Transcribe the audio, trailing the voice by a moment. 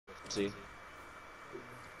See.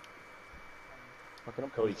 Fucking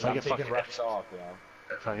up. Cody, stop taking reps off, yo.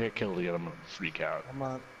 If I get killed again, I'm gonna freak out. Come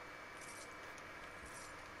on.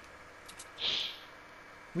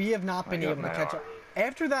 We have not been able to catch up.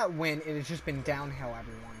 After that win, it has just been downhill,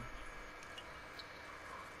 everyone.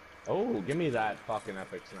 Oh, give me that fucking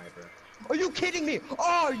epic sniper. Are you kidding me?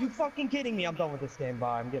 Oh, are you fucking kidding me? I'm done with this game.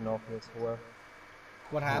 Bye. I'm getting off this for.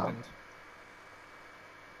 What happened?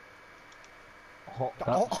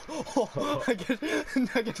 I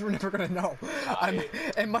guess we're never gonna know.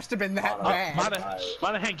 It must have been that bad.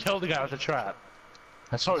 Monahan killed the guy with the trap.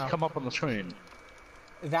 I saw it come up on the screen.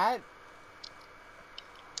 That...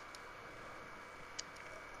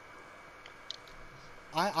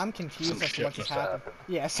 I'm confused as to what just happened.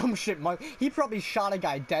 Yeah, some shit. He probably shot a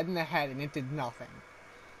guy dead in the head and it did nothing.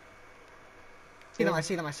 I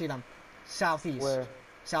see them. Southeast. Where?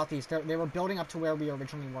 Southeast. They were building up to where we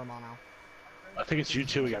originally were, Mono. I think it's you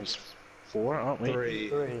two against 4, aren't we? 3.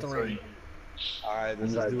 Alright,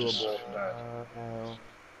 this is doable.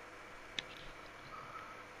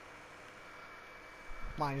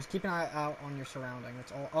 Mine, just keep an eye out on your surrounding.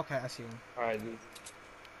 It's all okay. I see him. Alright,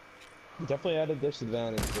 definitely at a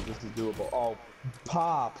disadvantage, but this is doable. Oh,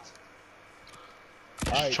 popped.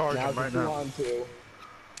 Alright, now right now. On to.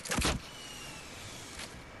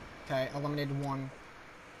 Okay, eliminated 1.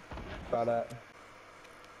 Got it.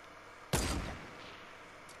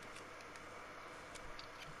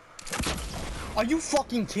 Are you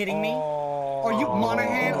fucking kidding me? Are you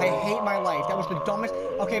Monahan? I hate my life. That was the dumbest.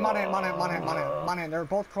 Okay, Monahan. They're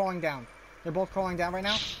both crawling down. They're both crawling down right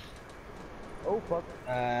now. Oh fuck.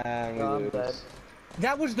 I'm dead.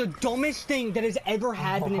 That was the dumbest thing that has ever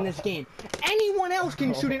happened in this game. Anyone else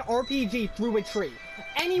can shoot an RPG through a tree.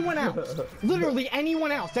 Anyone else. Literally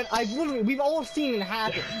anyone else. We've all seen it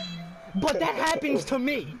happen. But that happens to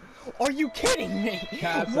me. Are you kidding me?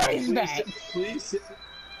 What is that?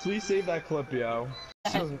 Please save that clip, yo.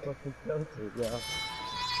 We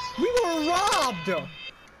were robbed!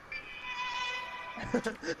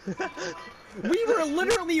 We were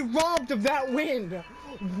literally robbed of that win!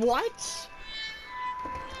 What?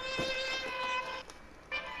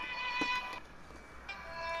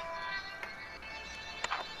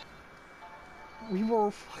 We were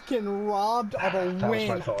fucking robbed of a win. That was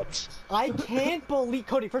my thoughts. I can't believe...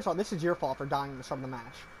 Cody, first of all, this is your fault for dying at the start of the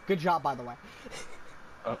match. Good job, by the way.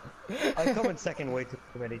 I come in second way too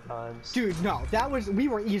many times. Dude, no, we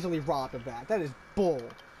were easily robbed of that. That is bull.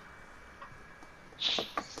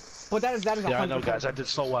 But that is 100%. Yeah, I know, guys. I did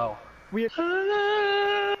so well. We.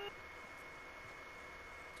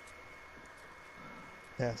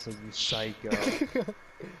 That's a psycho.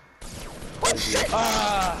 Oh shit!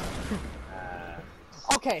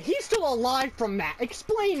 Okay, he's still alive from that.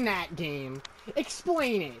 Explain that game.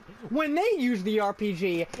 Explain it. When they use the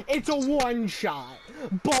RPG, it's a one-shot.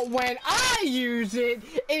 But when I use it,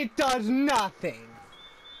 it does nothing.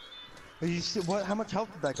 What? How much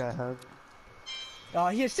health did that guy have?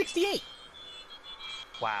 He has 68.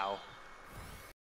 Wow.